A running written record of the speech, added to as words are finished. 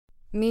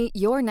Meet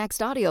your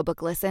next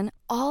audiobook listen,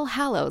 All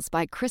Hallows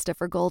by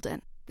Christopher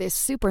Golden. This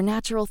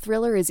supernatural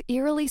thriller is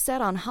eerily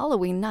set on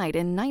Halloween night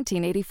in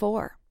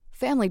 1984.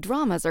 Family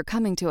dramas are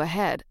coming to a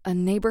head, a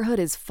neighborhood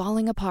is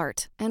falling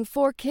apart, and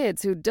four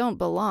kids who don't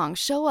belong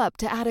show up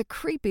to add a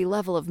creepy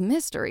level of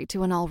mystery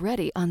to an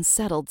already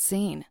unsettled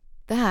scene.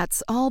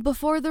 That's all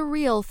before the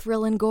real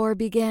thrill and gore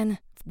begin.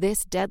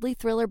 This deadly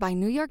thriller by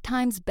New York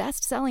Times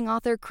best-selling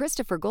author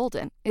Christopher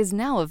Golden is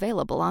now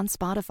available on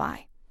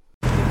Spotify.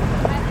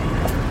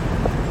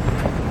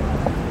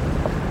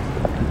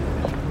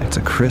 It's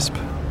a crisp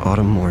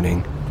autumn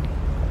morning,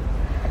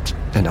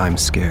 and I'm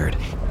scared.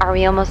 Are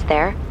we almost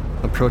there?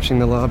 Approaching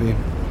the lobby.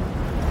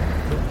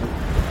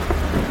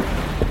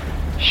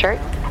 Shirt?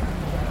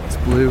 It's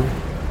blue,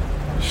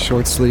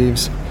 short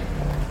sleeves.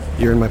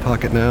 You're in my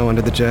pocket now,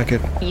 under the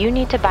jacket. You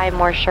need to buy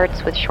more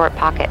shirts with short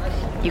pockets.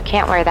 You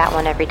can't wear that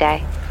one every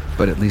day.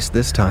 But at least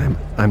this time,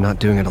 I'm not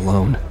doing it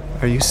alone.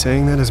 Are you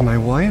saying that as my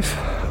wife,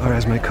 or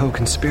as my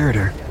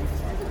co-conspirator?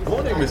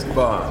 Morning, Mr.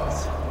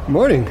 Barnes.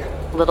 Morning.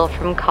 Little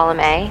from column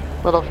A,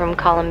 little from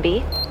column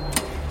B.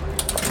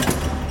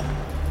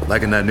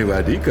 Liking that new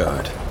ID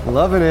card.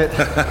 Loving it.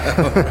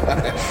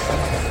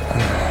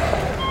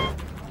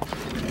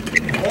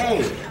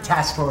 Hey,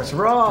 Task Force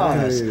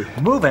Ross. Hey.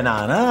 Moving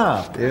on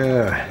up.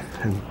 Yeah.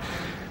 And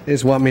they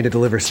just want me to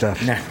deliver stuff.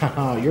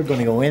 No, you're going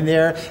to go in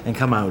there and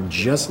come out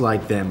just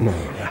like them.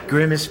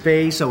 Grimace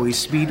face, always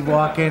speed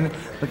walking,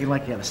 looking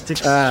like you have a stick.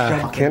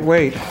 Can't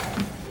wait.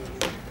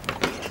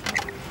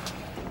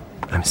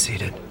 I'm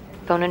seated.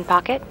 Phone in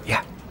pocket?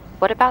 Yeah.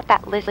 What about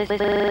that list?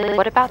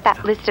 What about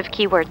that list of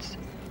keywords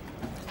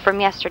from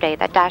yesterday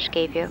that Dash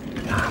gave you?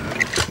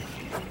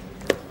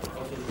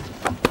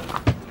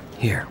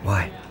 Here,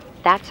 why?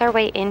 That's our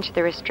way into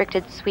the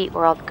restricted suite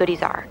where all the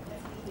goodies are.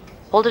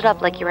 Hold it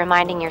up like you're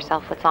reminding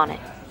yourself what's on it.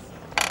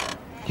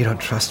 You don't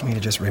trust me to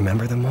just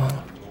remember them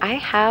all? I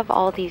have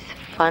all these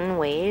fun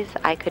ways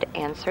I could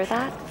answer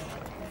that.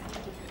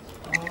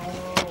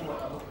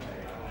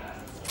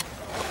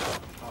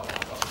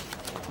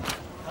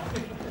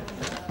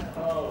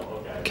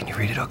 Can you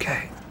read it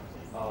okay?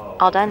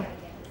 All done.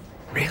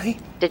 Really?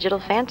 Digital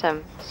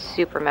Phantom.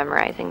 Super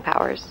memorizing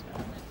powers.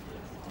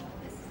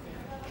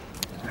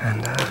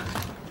 And,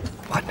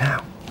 what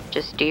now?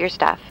 Just do your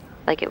stuff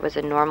like it was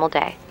a normal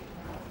day.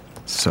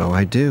 So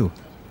I do.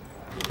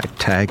 I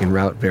tag and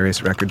route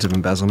various records of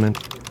embezzlement,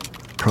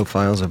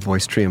 profiles of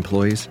VoiceTree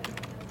employees,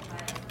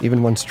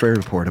 even one stray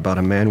report about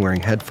a man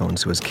wearing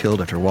headphones who was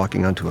killed after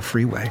walking onto a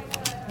freeway.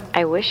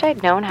 I wish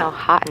I'd known how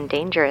hot and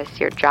dangerous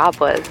your job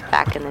was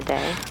back in the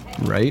day.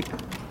 Right?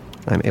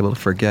 I'm able to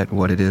forget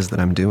what it is that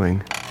I'm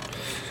doing.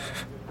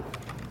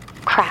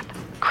 Crap,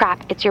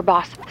 it's your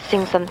boss.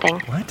 Sing something.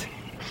 What?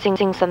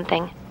 Sing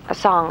something. A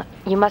song.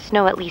 You must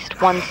know at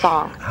least one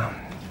song.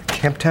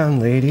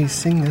 Camptown ladies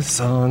sing this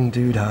song,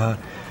 doo-dah,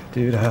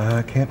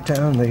 doo-dah.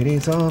 Camptown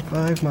ladies all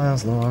 5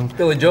 miles long.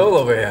 Billy Joel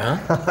over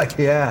here, huh?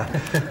 Yeah,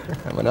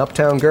 I'm an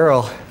uptown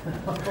girl.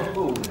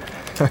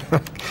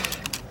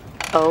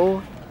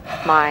 Oh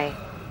my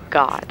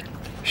God.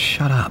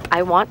 Shut up.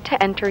 I want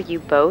to enter you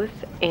both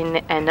in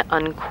an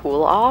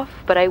uncool off,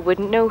 but I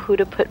wouldn't know who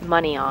to put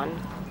money on.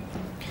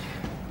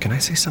 Can I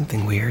say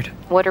something weird?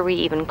 What are we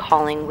even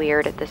calling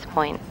weird at this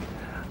point?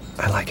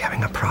 I like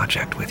having a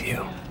project with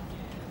you.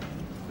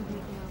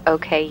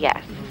 Okay,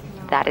 yes,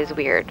 that is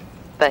weird,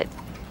 but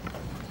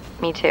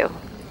me too.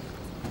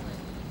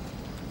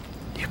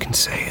 You can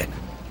say it.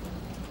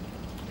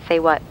 Say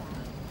what?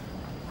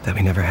 That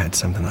we never had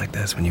something like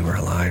this when you were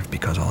alive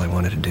because all I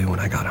wanted to do when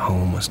I got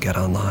home was get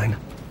online.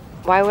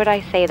 Why would I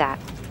say that?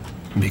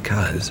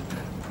 Because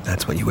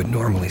that's what you would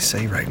normally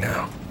say right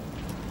now.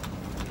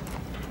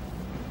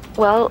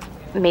 Well,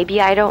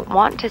 maybe I don't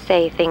want to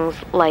say things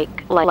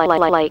like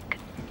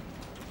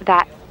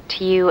that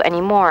to you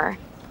anymore.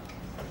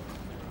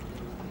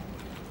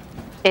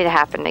 It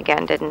happened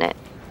again, didn't it?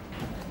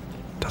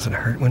 Does it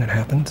hurt when it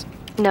happens?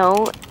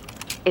 No,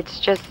 it's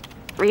just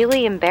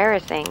really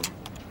embarrassing.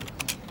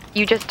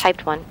 You just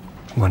typed one.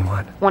 One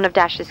what? One of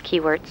Dash's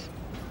keywords.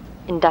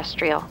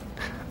 Industrial.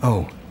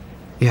 Oh,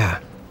 yeah.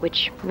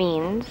 Which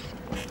means...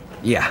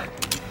 Yeah.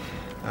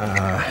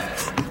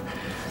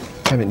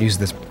 Haven't used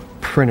this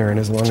printer in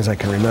as long as I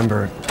can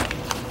remember.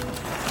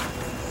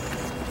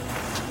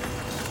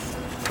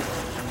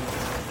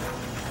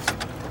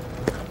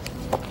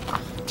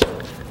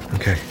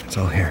 Okay, it's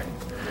all here.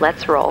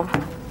 Let's roll.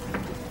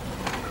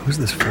 Who's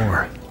this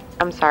for?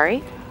 I'm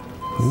sorry?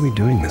 Who are we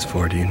doing this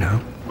for, do you know?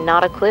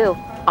 Not a clue.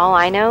 All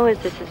I know is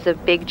this is a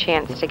big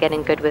chance to get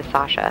in good with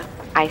Sasha.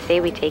 I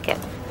say we take it.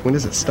 When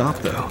does it stop,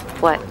 though?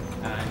 What?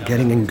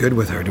 Getting in good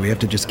with her. Do we have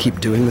to just keep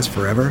doing this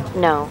forever?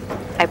 No,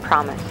 I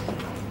promise.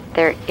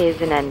 There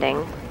is an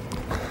ending.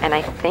 And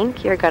I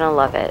think you're gonna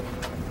love it.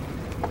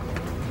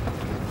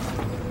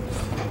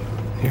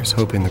 Here's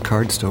hoping the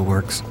card still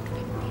works.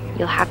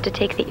 You'll have to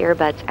take the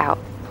earbuds out.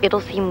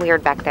 It'll seem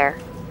weird back there.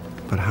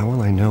 But how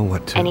will I know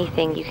what to...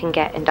 Anything you can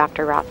get in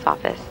Dr. Roth's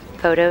office.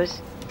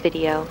 Photos,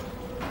 video,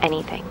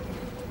 anything.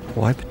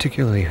 Why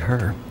particularly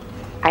her?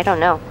 I don't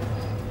know.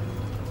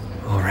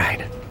 All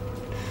right.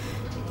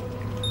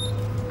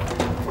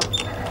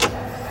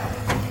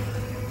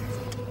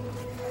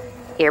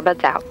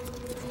 Earbuds out.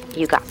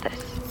 You got this.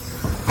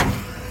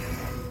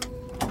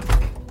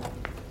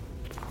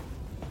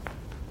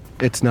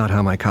 It's not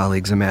how my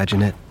colleagues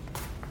imagine it.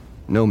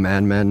 No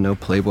madmen, no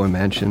Playboy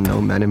Mansion,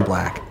 no Men in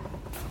Black.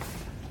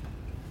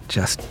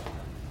 Just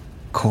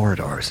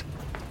corridors,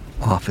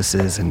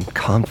 offices, and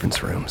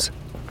conference rooms.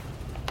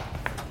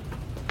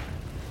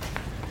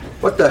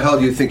 What the hell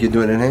do you think you're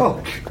doing in here?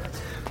 Oh,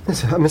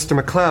 Mr.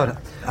 McLeod,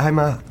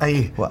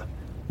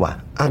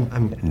 What?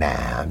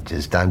 Nah, I'm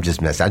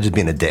just messing. I'm just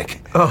being a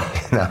dick.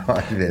 Oh. No,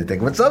 I'm just being a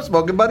dick. What's up,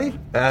 smoking buddy?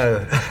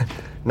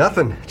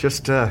 Nothing.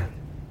 Just,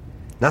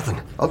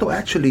 nothing. Although,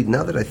 actually,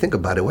 now that I think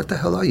about it, what the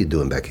hell are you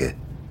doing back here?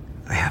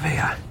 I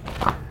have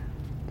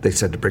they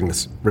said to bring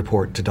this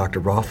report to Dr.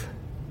 Roth.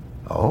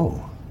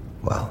 Oh,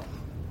 well,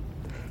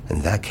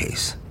 in that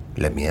case,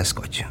 let me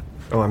escort you.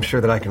 Oh, I'm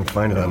sure that I can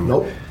find it on...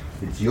 Nope.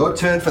 It's your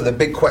turn for the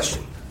big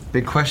question.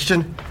 Big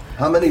question?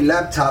 How many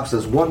laptops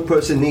does one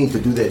person need to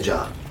do their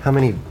job? How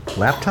many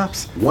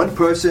laptops? One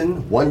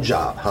person, one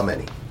job. How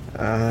many?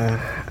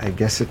 I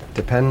guess it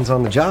depends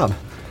on the job.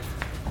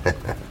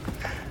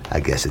 I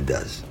guess it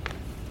does.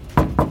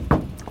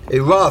 Hey,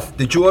 Roth,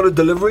 did you order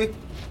delivery?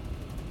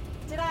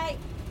 Did I?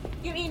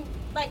 You mean,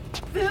 like,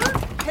 food?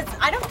 Because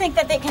I don't think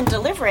that they can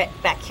deliver it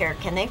back here,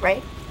 can they,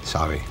 right?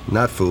 Sorry,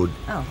 not food.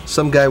 Oh.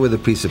 Some guy with a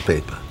piece of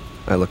paper.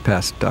 I look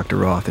past Dr.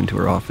 Roth into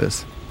her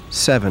office.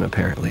 7,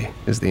 apparently,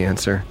 is the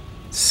answer.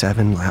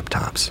 7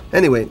 laptops.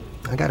 Anyway,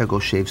 I gotta go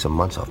shave some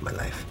months off my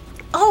life.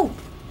 Oh,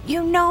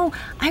 you know,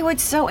 I would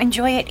so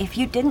enjoy it if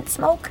you didn't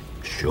smoke.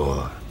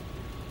 Sure.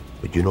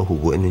 But you know who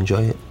wouldn't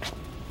enjoy it?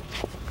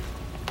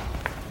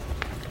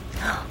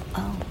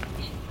 Oh.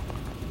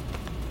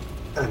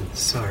 I'm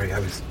sorry, I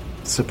was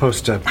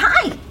supposed to...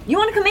 Hi! You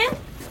want to come in?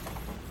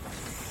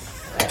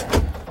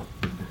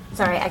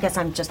 Sorry, I guess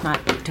I'm just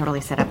not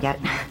totally set up yet.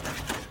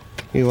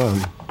 You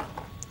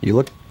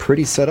look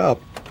pretty set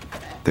up.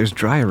 There's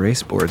dry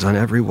erase boards on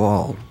every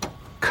wall,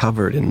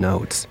 covered in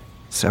notes.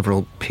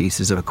 Several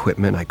pieces of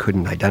equipment I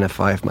couldn't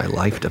identify if my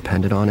life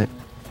depended on it.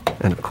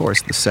 And of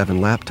course, the 7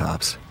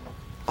 laptops,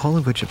 all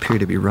of which appear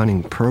to be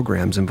running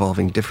programs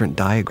involving different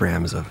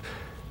diagrams of...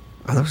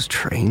 Are those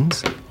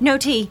trains? No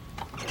tea.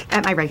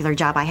 At my regular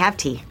job, I have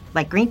tea.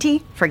 Like green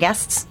tea for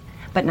guests,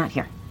 but not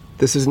here.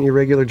 This isn't your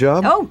regular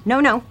job? Oh,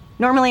 no.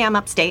 Normally I'm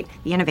upstate,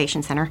 the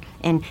Innovation Center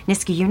in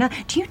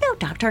Niskayuna. Do you know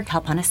Dr.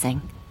 Kalpana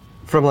Singh?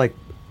 From, like,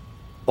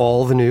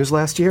 all the news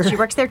last year? She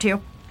works there,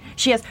 too.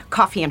 She has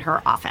coffee in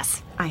her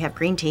office. I have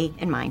green tea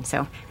in mine,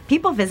 so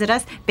people visit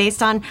us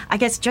based on, I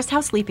guess, just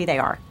how sleepy they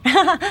are.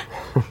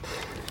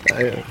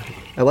 I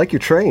like your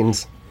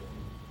trains.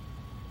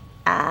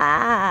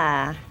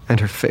 Ah. And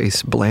her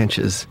face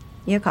blanches.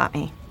 You caught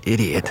me.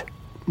 Idiot.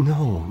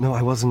 No,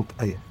 I wasn't.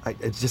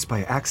 It's just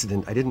by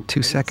accident. I didn't...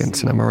 2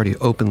 seconds, and I'm already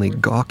openly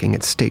gawking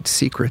at state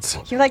secrets.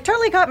 You,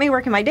 totally caught me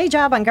working my day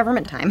job on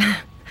government time.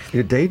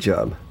 Your day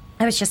job?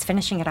 I was just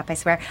finishing it up, I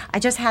swear. I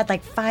just had,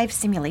 5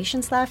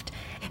 simulations left.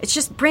 It's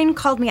just Bryn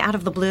called me out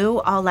of the blue,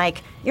 all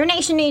like, your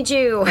nation needs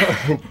you.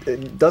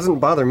 It doesn't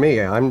bother me.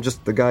 I'm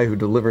just the guy who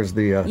delivers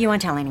the, You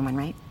won't tell anyone,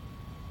 right?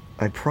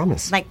 I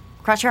promise.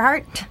 Cross your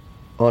heart?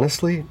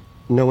 Honestly,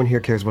 no one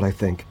here cares what I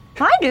think.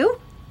 I do.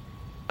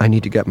 I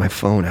need to get my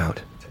phone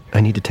out. I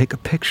need to take a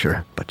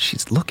picture, but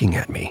she's looking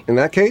at me. In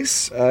that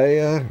case,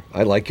 I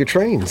like your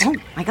trains. Oh,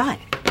 my God.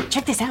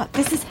 Check this out.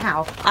 This is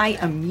how I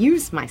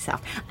amuse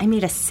myself. I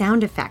made a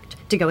sound effect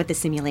to go with the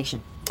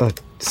simulation. A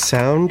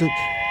sound?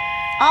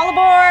 All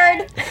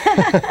aboard!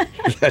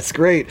 That's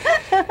great.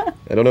 I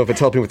don't know if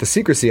it's helping with the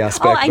secrecy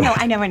aspect. Oh, I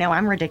know.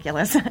 I'm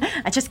ridiculous.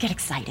 I just get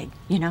excited,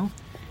 you know?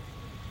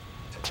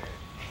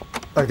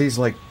 Are these,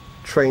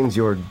 trains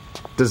you're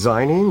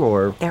designing,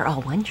 or...? They're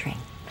all one train.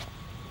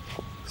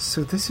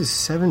 So this is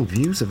 7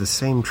 views of the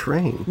same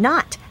train?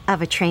 Not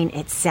of a train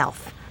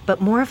itself,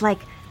 but more of a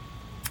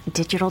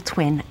digital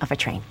twin of a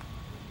train.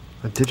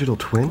 A digital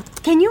twin?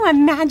 Can you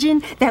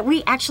imagine that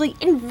we actually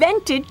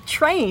invented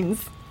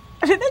trains?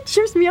 That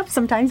cheers me up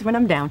sometimes when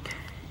I'm down.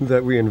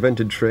 That we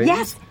invented trains?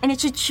 Yes, and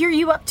it should cheer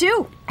you up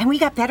too. And we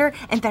got better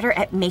and better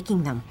at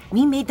making them.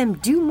 We made them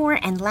do more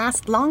and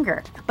last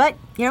longer. But,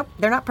 they're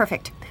not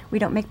perfect. We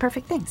don't make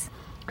perfect things.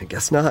 I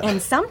guess not.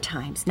 And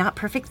sometimes not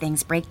perfect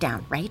things break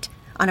down, right?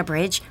 On a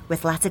bridge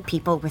with lots of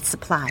people with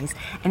supplies.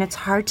 And it's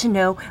hard to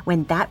know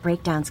when that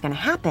breakdown's going to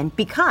happen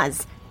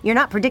because you're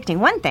not predicting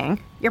one thing.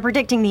 You're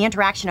predicting the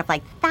interaction of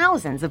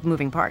thousands of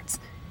moving parts.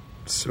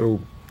 So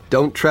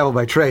don't travel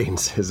by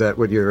trains. Is that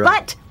what you're...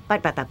 But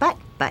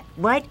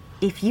what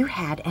if you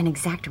had an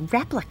exact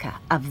replica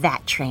of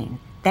that train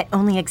that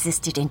only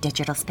existed in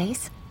digital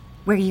space?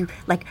 Where you,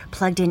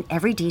 plugged in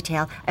every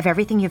detail of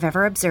everything you've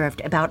ever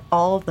observed about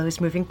all those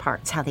moving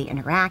parts, how they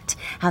interact,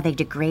 how they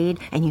degrade,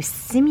 and you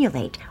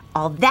simulate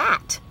all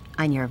that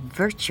on your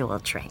virtual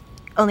train.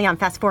 Only on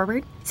fast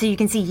forward, so you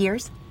can see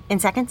years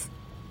in seconds.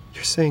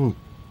 You're saying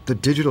the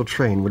digital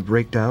train would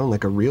break down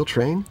like a real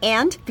train?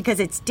 And because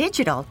it's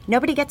digital,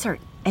 nobody gets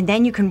hurt. And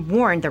then you can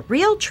warn the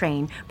real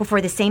train before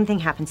the same thing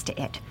happens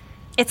to it.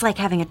 It's like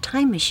having a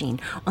time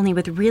machine, only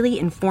with really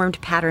informed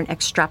pattern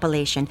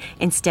extrapolation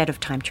instead of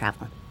time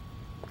travel.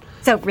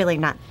 So really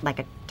not like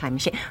a time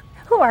machine.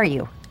 Who are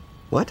you?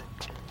 What?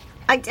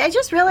 I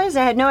just realized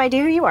I had no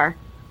idea who you are.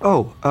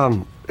 Oh,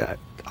 I'm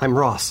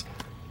Ross.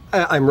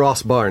 I'm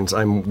Ross Barnes.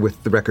 I'm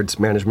with the Records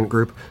Management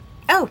Group.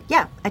 Oh,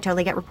 yeah, I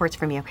totally get reports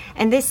from you.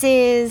 And this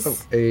is... Oh,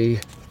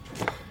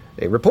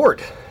 a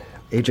report.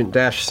 Agent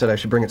Dash said I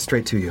should bring it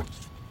straight to you.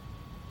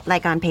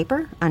 Like on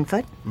paper? On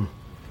foot?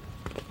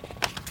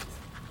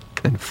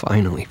 And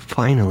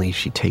finally,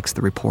 she takes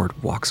the report,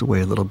 walks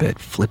away a little bit,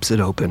 flips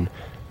it open,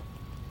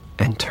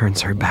 and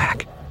turns her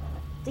back.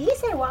 Did he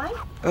say why?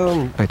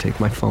 I take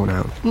my phone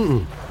out.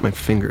 My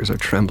fingers are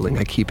trembling.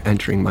 I keep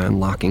entering my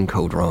unlocking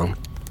code wrong.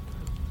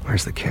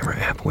 Where's the camera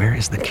app? Where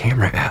is the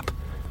camera app?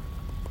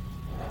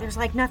 There's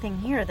like nothing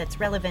here that's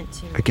relevant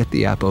to... I get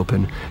the app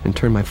open and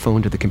turn my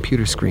phone to the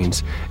computer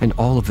screens, and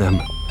all of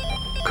them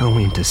go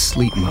into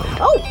sleep mode.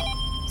 Oh!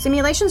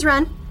 Simulations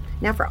run.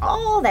 Now for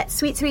all that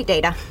sweet, sweet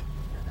data.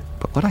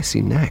 But what I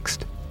see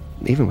next,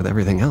 even with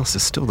everything else,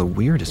 is still the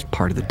weirdest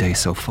part of the day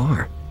so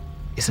far.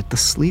 Is that the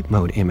sleep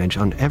mode image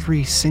on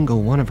every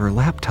single one of her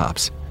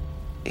laptops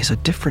is a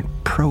different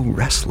pro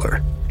wrestler.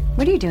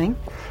 What are you doing?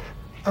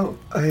 Oh,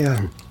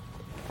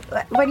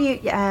 What do you...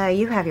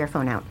 you have your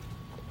phone out.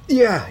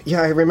 Yeah,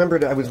 I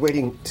remembered I was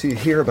waiting to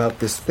hear about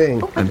this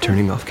thing. I'm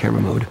turning off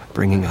camera mode,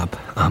 bringing up,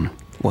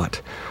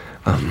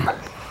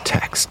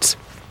 texts.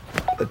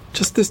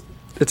 Just this,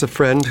 it's a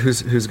friend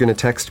who's gonna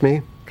text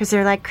me. Because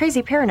they're like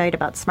crazy paranoid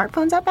about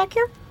smartphones out back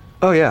here?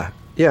 Oh, yeah,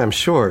 I'm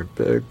sure,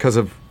 because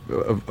of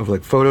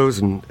like photos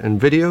and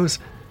videos.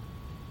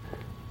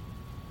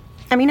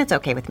 I mean, it's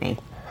okay with me.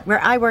 Where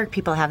I work,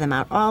 people have them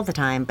out all the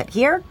time, but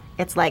here,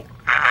 it's like...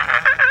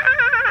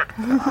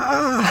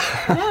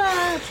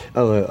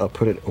 I'll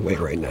put it away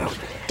right now.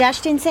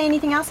 Dash didn't say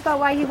anything else about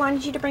why he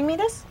wanted you to bring me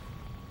this?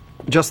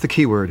 Just the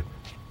keyword.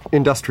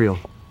 Industrial.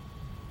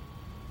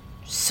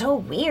 So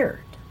weird.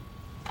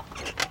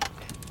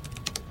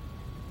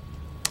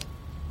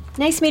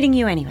 Nice meeting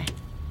you anyway.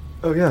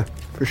 Oh, yeah,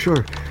 for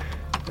sure.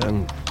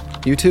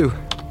 You too.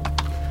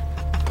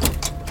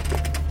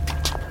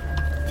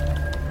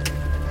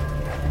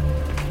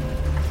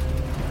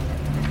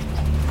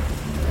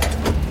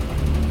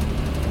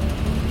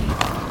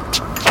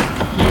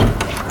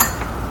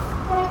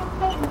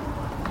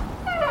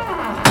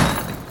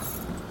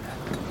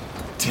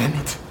 Damn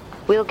it.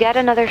 We'll get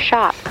another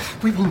shot.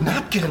 We will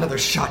not get another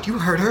shot. You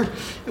heard her.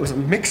 It was a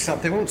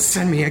mix-up. They won't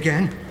send me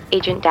again.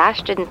 Agent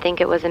Dash didn't think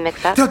it was a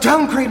mix-up. They'll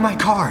downgrade my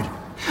card.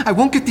 I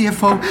won't get the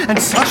info, and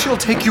Sasha will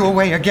take you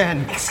away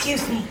again.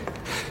 Excuse me.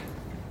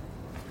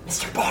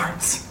 Mr.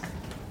 Barnes.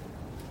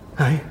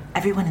 Hi.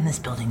 Everyone in this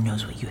building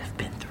knows what you have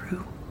been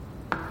through.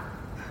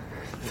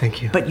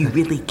 Thank you. But you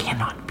really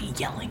cannot be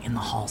yelling in the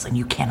halls, and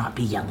you cannot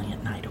be yelling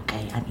at night,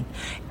 okay? I mean,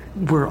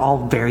 we're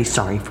all very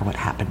sorry for what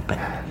happened, but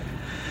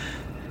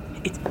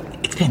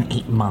it's been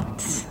 8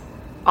 months.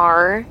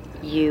 Are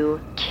you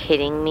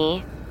kidding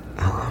me?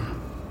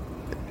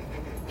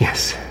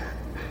 Yes.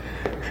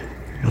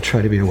 I'll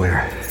try to be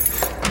aware.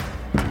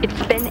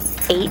 It's been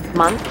 8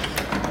 months?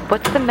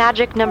 What's the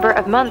magic number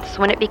of months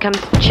when it becomes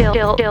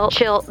chill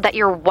that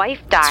your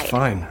wife died? It's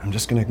fine. I'm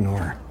just gonna ignore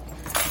her.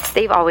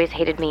 They've always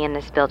hated me in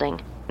this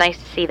building. Nice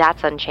to see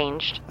that's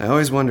unchanged. I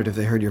always wondered if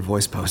they heard your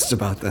voice posts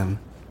about them.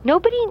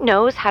 Nobody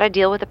knows how to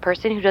deal with a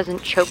person who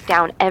doesn't choke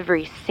down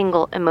every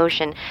single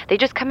emotion. They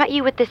just come at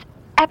you with this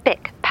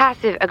epic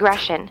passive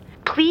aggression.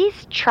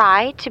 Please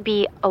try to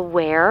be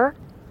aware.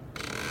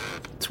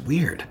 It's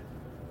weird.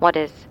 What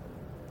is?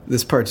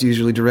 This part's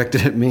usually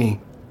directed at me.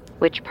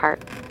 Which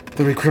part?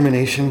 The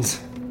recriminations.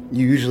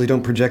 You usually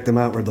don't project them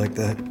outward like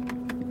that.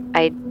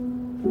 I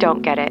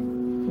don't get it.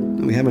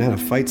 We haven't had a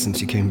fight since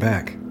you came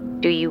back.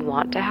 Do you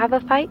want to have a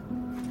fight?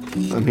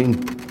 I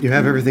mean, you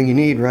have everything you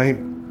need, right?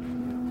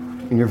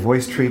 In your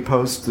voice tree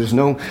post, there's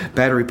no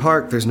Battery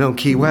Park, there's no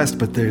Key West,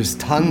 but there's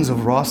tons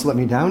of Ross Let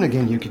Me Down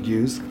Again you could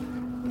use.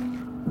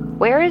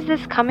 Where is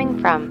this coming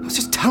from?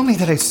 Just tell me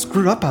that I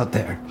screwed up out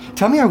there.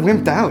 Tell me I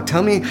wimped out.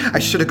 Tell me I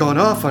should have gone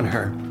off on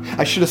her.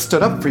 I should have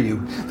stood up for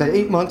you. That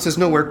 8 months is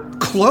nowhere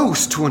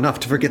close to enough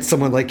to forget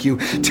someone like you.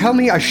 Tell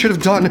me I should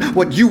have done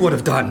what you would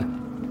have done.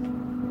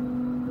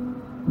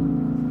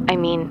 I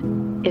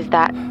mean, is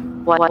that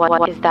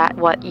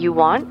what you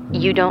want?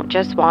 You don't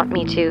just want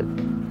me to...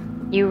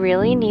 You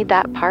really need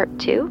that part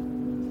too?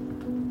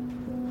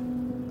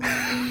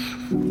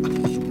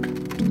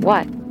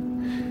 What?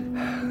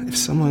 If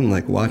someone,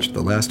 watched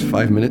the last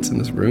 5 minutes in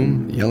this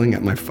room, yelling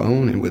at my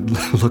phone, it would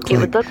look like... It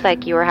would look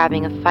like you were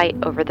having a fight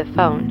over the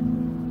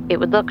phone. It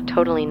would look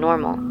totally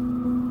normal.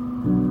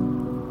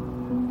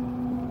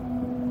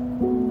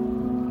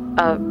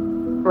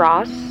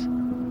 Ross?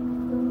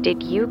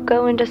 Did you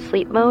go into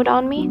sleep mode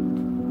on me?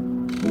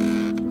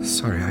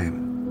 Sorry,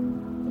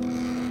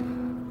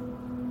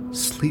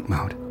 Sleep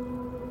mode?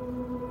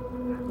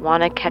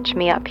 Wanna catch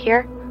me up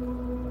here?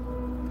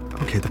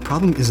 Okay, the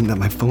problem isn't that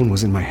my phone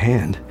was in my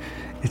hand.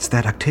 It's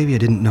that Octavia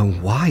didn't know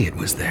why it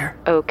was there.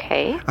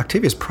 Okay.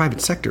 Octavia's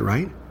private sector,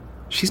 right?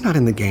 She's not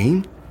in the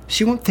game.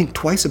 She won't think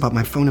twice about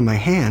my phone in my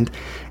hand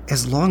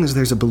as long as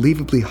there's a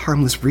believably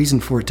harmless reason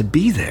for it to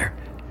be there.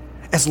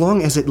 As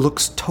long as it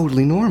looks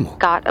totally normal.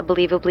 Got a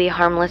believably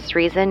harmless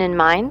reason in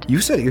mind?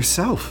 You said it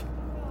yourself.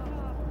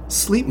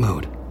 Sleep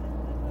mode.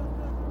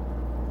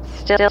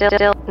 Still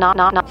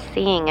not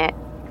seeing it.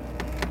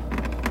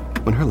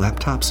 When her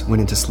laptops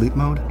went into sleep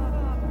mode,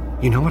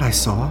 you know what I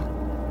saw?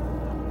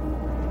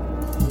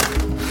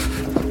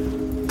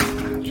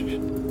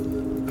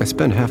 I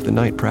spend half the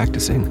night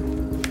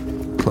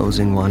practicing,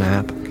 closing one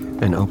app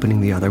and opening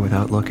the other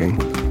without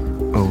looking,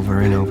 over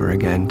and over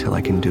again till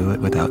I can do it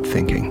without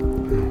thinking.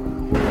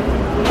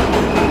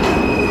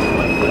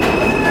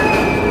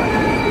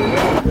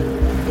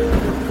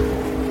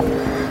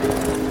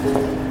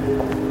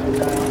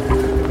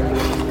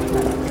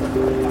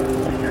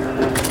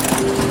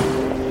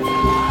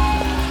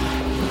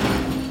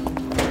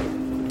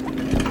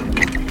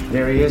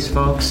 There he is,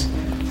 folks.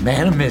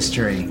 Man of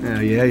mystery.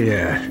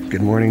 Yeah.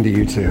 Good morning to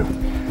you, too.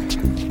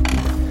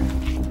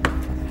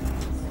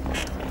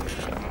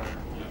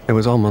 It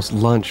was almost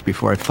lunch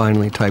before I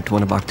finally typed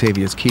one of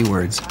Octavia's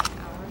keywords.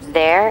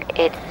 There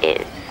it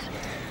is.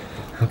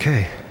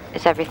 Okay.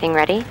 Is everything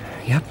ready?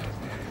 Yep.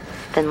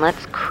 Then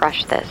let's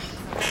crush this.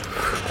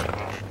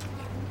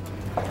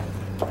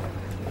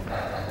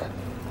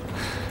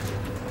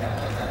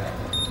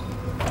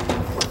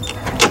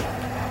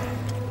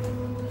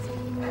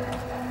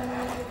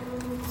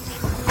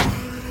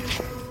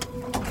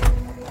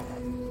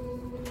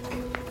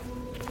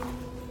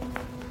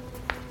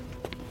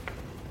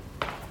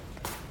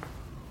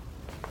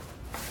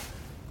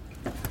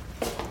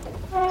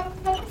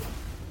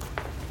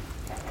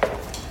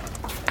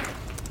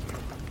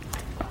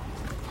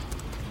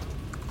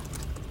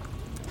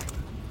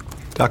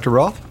 Dr.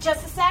 Roth?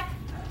 Just a sec.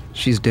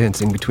 She's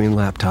dancing between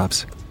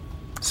laptops,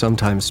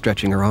 sometimes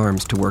stretching her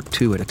arms to work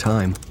two at a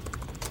time.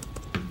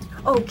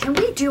 Oh, can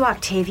we do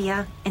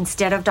Octavia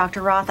instead of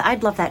Dr. Roth?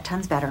 I'd love that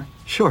tons better.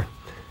 Sure.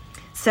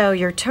 So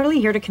you're totally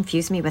here to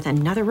confuse me with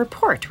another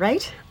report,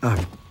 right?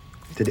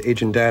 Did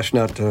Agent Dash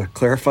not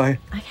clarify?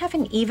 I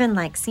haven't even,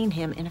 seen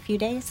him in a few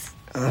days.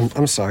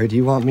 I'm sorry, do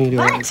you want me to...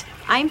 But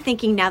I'm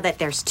thinking now that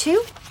there's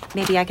two,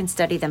 maybe I can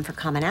study them for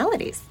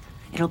commonalities.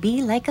 It'll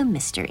be like a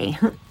mystery.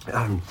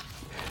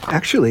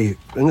 Actually,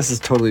 and this is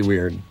totally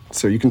weird,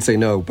 so you can say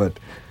no, but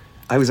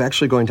I was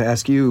actually going to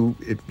ask you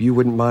if you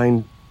wouldn't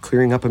mind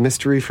clearing up a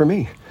mystery for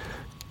me.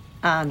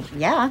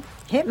 Yeah,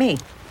 hit me.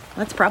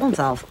 Let's problem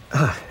solve.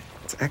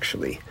 It's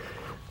actually...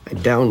 I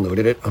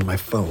downloaded it on my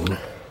phone. Can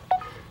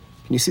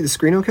you see the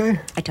screen okay?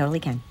 I totally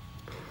can.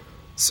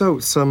 So,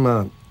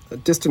 a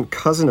distant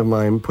cousin of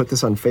mine put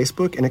this on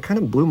Facebook, and it kind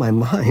of blew my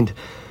mind.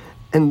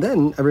 And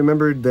then I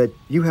remembered that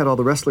you had all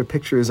the wrestler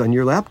pictures on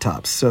your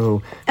laptops,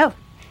 so... Oh,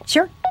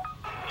 sure.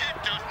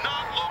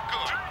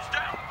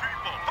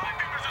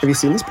 Have you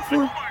seen this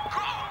before?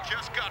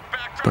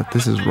 But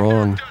this is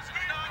wrong.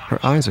 Her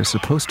eyes are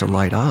supposed to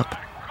light up.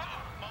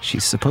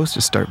 She's supposed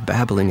to start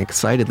babbling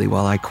excitedly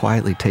while I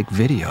quietly take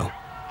video.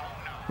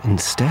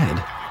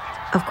 Instead...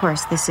 Of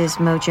course, this is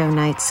Mojo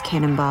Knight's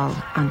cannonball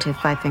onto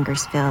Five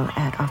Fingers Phil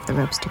at Off the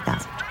Ropes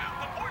 2000.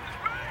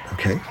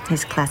 Okay.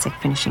 His classic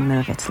finishing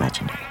move, it's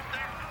legendary.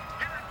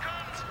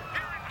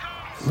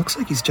 Looks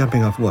like he's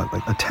jumping off what,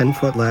 like a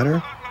 10-foot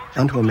ladder?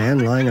 Onto a man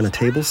lying on a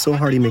table so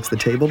hard he makes the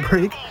table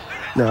break?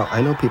 Now,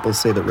 I know people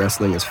say that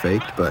wrestling is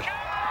faked, but...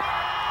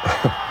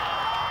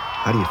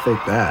 how do you fake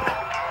that?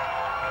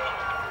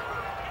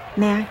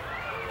 May I?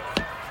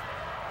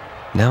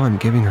 Now I'm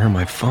giving her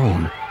my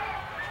phone.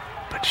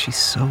 But she's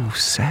so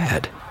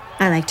sad.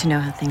 I like to know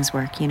how things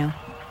work, you know?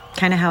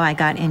 Kind of how I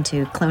got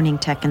into cloning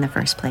tech in the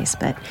first place,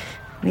 but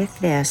with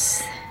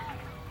this,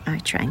 I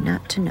try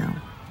not to know.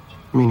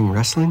 Meaning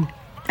wrestling?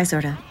 I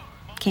sort of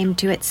came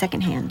to it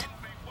secondhand.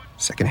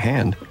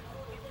 Secondhand?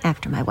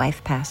 After my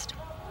wife passed.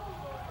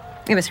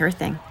 It was her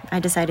thing. I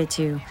decided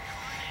to,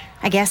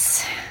 I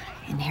guess,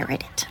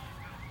 inherit it.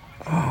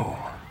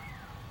 Oh,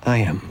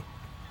 I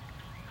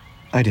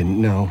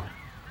didn't know.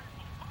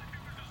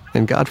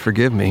 And God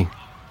forgive me,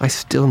 I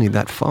still need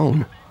that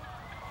phone.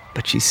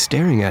 But she's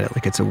staring at it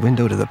like it's a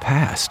window to the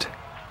past.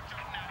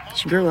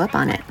 She grew up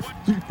on it,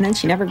 and then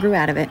she never grew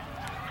out of it.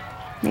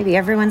 Maybe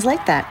everyone's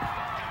like that.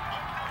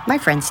 My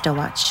friends still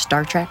watch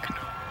Star Trek.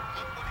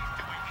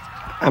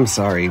 I'm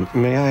sorry,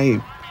 may I...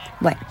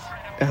 What?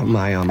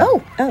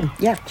 Oh,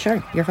 yeah,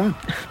 sure, your phone.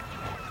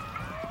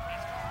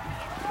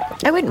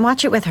 I wouldn't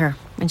watch it with her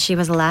when she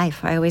was alive.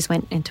 I always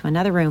went into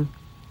another room.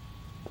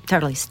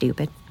 Totally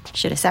stupid.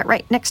 Should have sat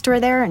right next to her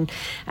there and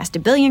asked a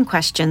billion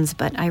questions,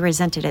 but I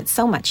resented it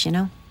so much, you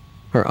know?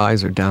 Her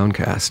eyes are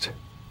downcast.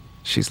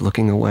 She's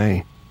looking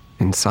away,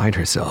 inside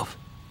herself.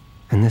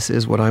 And this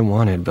is what I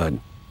wanted, but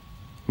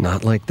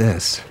not like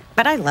this.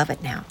 But I love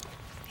it now.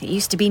 It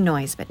used to be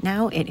noise, but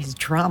now it is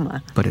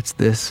drama. But it's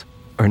this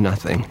or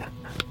nothing.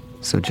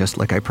 So just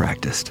like I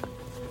practiced.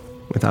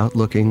 Without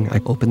looking, I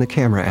open the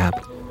camera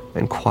app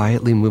and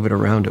quietly move it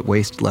around at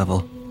waist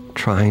level,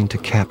 trying to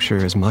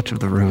capture as much of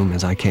the room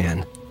as I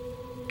can.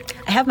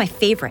 I have my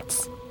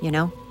favorites, you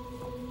know?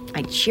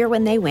 I cheer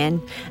when they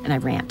win, and I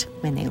rant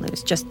when they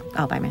lose, just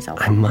all by myself.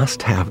 I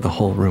must have the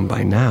whole room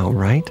by now,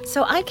 right?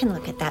 So I can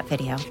look at that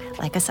video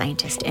like a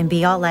scientist and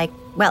be all like,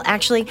 well,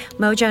 actually,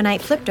 Mojo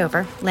Knight flipped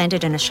over,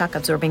 landed in a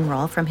shock-absorbing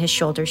roll from his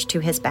shoulders to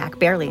his back,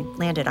 barely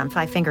landed on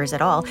 5 fingers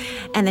at all,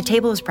 and the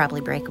table was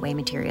probably breakaway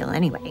material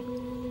anyway.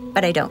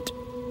 But I don't,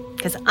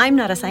 because I'm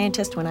not a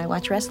scientist when I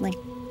watch wrestling.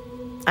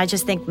 I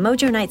just think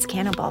Mojo Knight's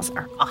cannonballs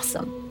are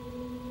awesome.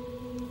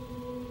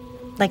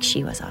 Like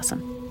she was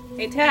awesome.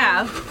 Hey,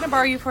 Tav, can I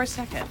borrow you for a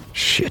second?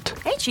 Shit.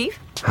 Hey, Chief.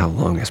 How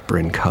long has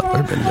Bryn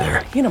Cutler been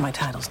there? You know my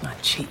title's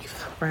not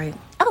Chief, right?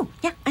 Oh,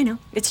 yeah, I know.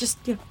 It's just,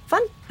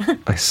 fun.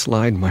 I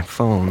slide my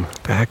phone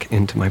back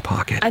into my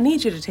pocket. I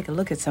need you to take a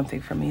look at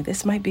something for me.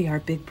 This might be our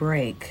big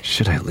break.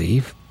 Should I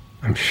leave?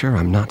 I'm sure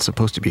I'm not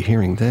supposed to be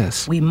hearing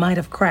this. We might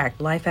have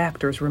cracked Life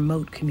Actors'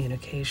 remote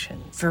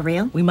communications. For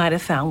real? We might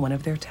have found one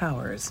of their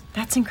towers.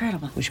 That's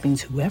incredible. Which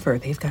means whoever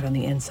they've got on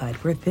the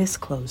inside, we're this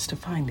close to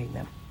finding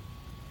them.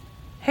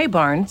 Hey,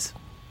 Barnes.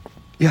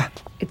 Yeah?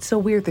 It's so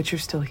weird that you're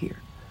still here.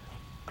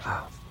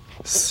 Oh,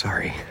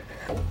 sorry.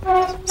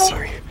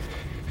 Sorry.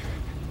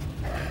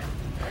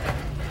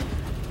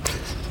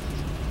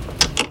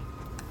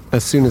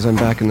 As soon as I'm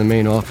back in the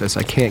main office,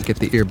 I can't get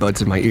the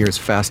earbuds in my ears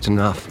fast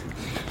enough.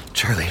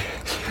 Charlie,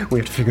 we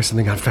have to figure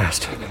something out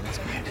fast.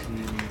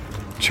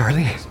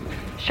 Charlie?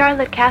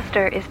 Charlotte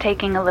Castor is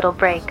taking a little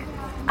break.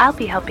 I'll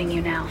be helping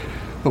you now.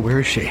 Well, where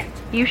is she?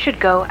 You should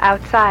go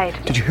outside.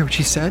 Did you hear what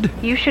she said?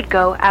 You should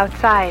go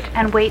outside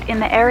and wait in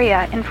the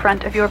area in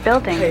front of your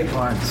building. Hey,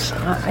 Barnes,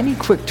 I need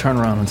quick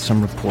turnaround on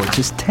some reports.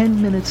 Is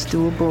 10 minutes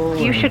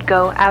doable? You should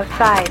go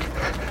outside.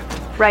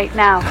 Right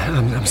now.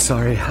 I'm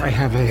sorry. I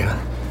have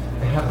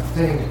a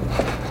thing.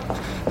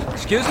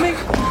 Excuse me?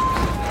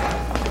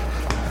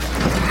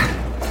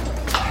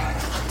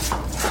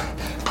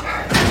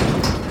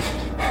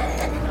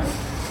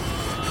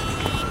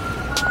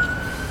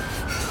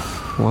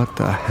 What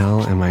the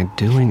hell am I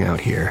doing out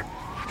here?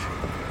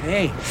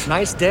 Hey,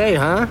 nice day,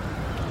 huh?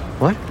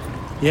 What?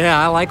 Yeah,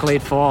 I like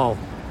late fall.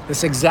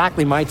 It's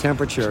exactly my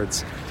temperature.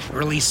 It's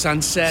early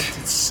sunset.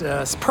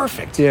 It's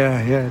perfect.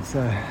 Yeah, it's,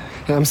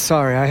 I'm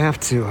sorry, I have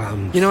to,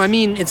 You know, I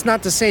mean, it's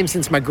not the same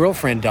since my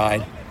girlfriend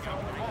died.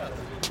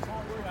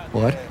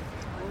 What?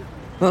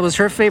 Well, it was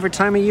her favorite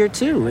time of year,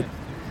 too.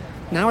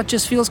 Now it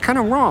just feels kind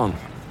of wrong.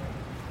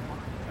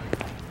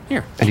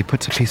 Here. And he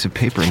puts a piece of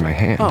paper in my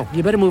hand. Oh,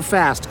 you better move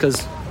fast,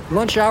 because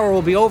lunch hour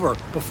will be over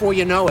before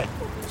you know it.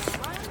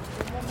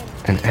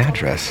 An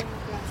address.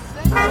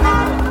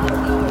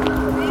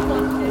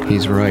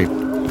 He's right.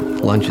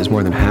 Lunch is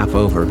more than half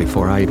over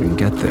before I even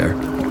get there.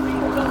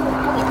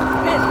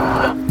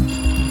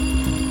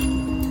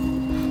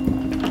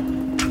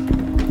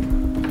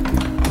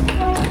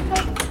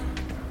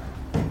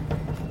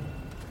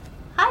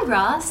 Hi,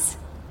 Ross.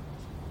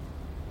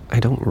 I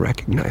don't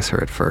recognize her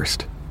at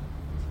first.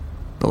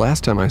 The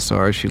last time I saw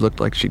her, she looked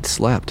like she'd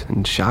slept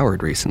and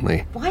showered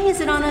recently. Why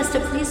is it on us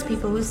to please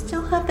people who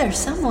still have their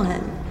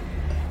someone?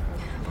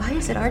 Why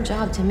is it our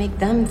job to make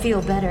them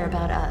feel better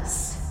about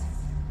us?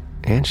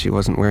 And she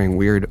wasn't wearing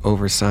weird,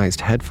 oversized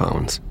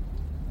headphones.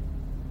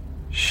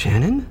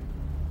 Shannon?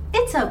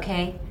 It's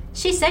okay.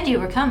 She said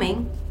you were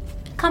coming.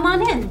 Come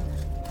on in.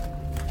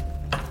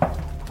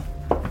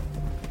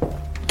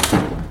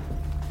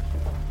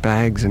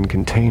 Bags and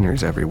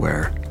containers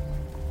everywhere.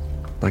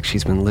 Like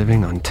she's been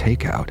living on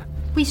takeout.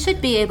 We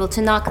should be able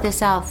to knock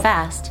this out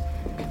fast.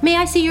 May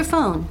I see your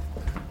phone?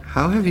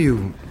 How have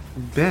you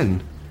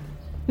been?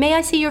 May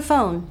I see your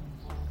phone?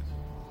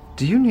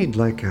 Do you need,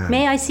 like, a...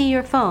 May I see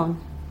your phone?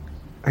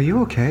 Are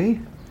you okay?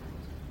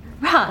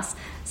 Ross,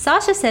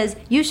 Sasha says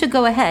you should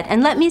go ahead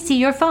and let me see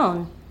your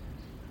phone.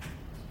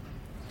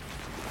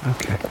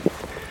 Okay.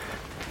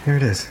 Here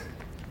it is.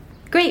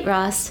 Great,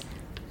 Ross.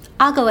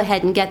 I'll go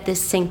ahead and get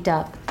this synced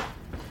up.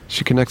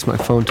 She connects my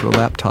phone to a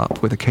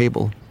laptop with a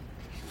cable.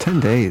 10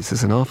 days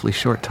is an awfully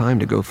short time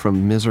to go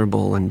from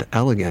miserable and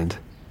elegant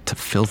to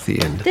filthy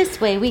and...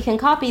 This way we can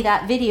copy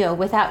that video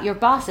without your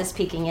bosses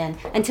peeking in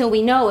until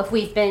we know if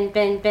we've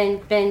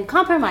been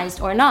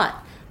compromised or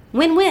not.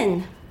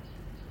 Win-win.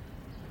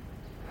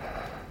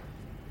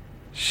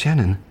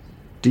 Shannon,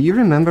 do you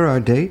remember our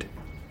date?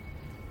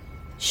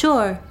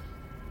 Sure.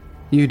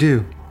 You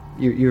do?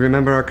 You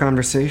remember our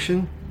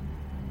conversation?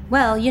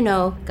 Well, you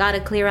know,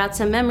 gotta clear out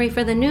some memory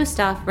for the new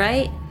stuff,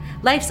 right?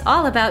 Life's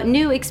all about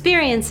new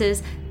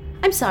experiences.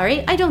 I'm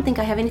sorry, I don't think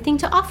I have anything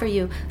to offer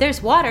you.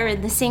 There's water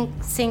in the sink.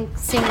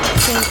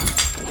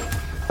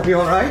 You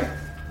all right?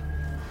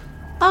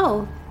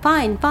 Oh,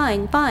 fine.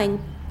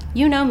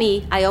 You know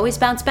me, I always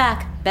bounce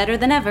back, better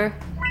than ever.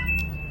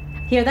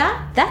 Hear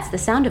that? That's the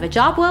sound of a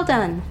job well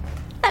done.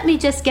 Let me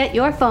just get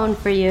your phone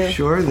for you.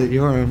 Sure that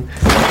you're...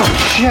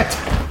 Oh, shit!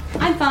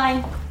 I'm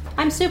fine.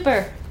 I'm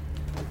super.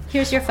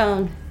 Here's your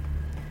phone.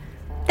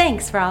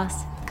 Thanks,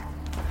 Ross.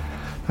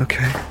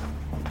 Okay.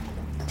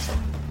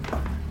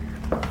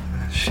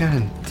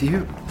 Shannon, do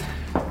you...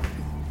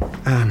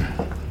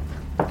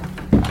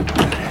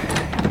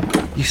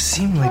 You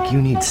seem like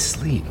you need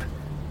sleep.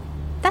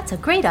 That's a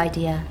great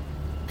idea.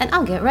 And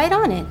I'll get right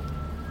on it.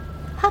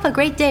 Have a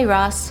great day,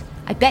 Ross.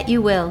 I bet you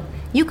will.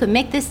 You can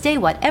make this day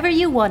whatever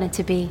you want it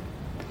to be.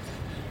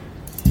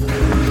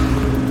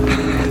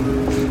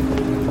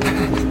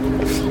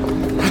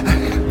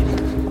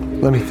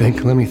 Let me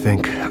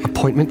think.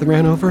 Appointment that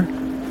ran over?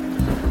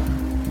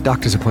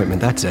 Doctor's appointment,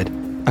 that's it.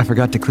 I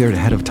forgot to clear it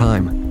ahead of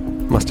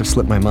time. Must have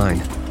slipped my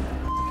mind.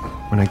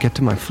 When I get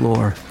to my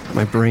floor,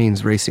 my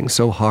brain's racing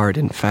so hard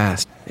and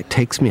fast, it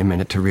takes me a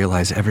minute to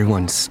realize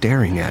everyone's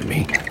staring at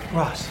me.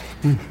 Ross,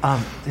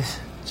 this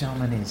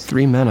gentleman is...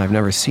 3 men I've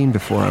never seen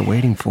before are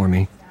waiting for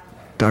me.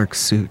 Dark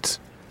suits.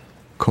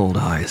 Cold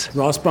eyes.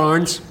 Ross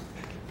Barnes?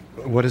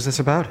 What is this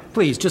about?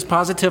 Please, just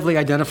positively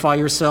identify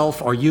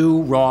yourself. Are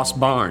you Ross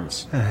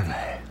Barnes?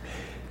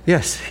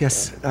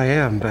 Yes, I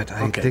am, but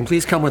I think...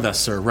 Please come with us,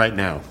 sir, right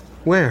now.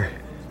 Where?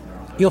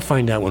 You'll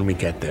find out when we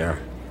get there.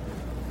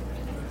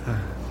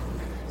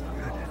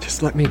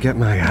 Just let me get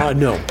my...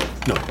 No.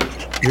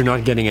 You're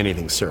not getting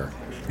anything, sir.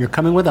 You're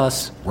coming with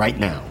us right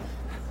now.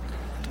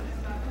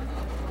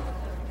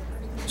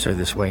 Sir,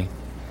 this way.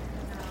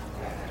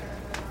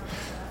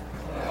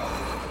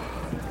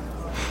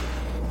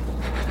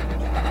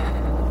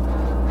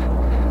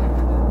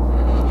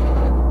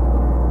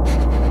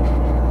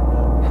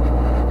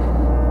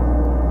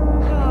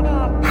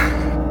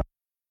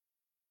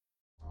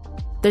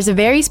 There's a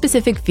very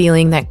specific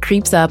feeling that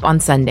creeps up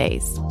on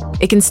Sundays.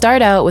 It can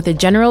start out with a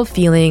general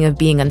feeling of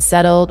being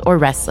unsettled or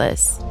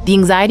restless. The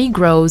anxiety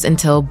grows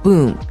until,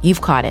 boom, you've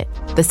caught it.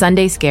 The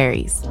Sunday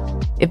Scaries.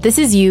 If this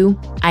is you,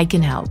 I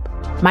can help.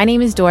 My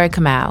name is Dora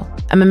Kamau.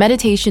 I'm a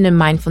meditation and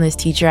mindfulness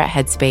teacher at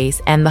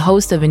Headspace and the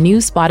host of a new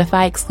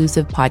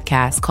Spotify-exclusive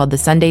podcast called The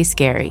Sunday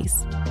Scaries.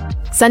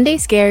 Sunday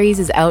Scaries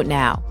is out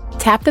now.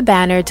 Tap the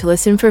banner to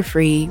listen for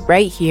free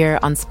right here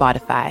on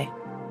Spotify.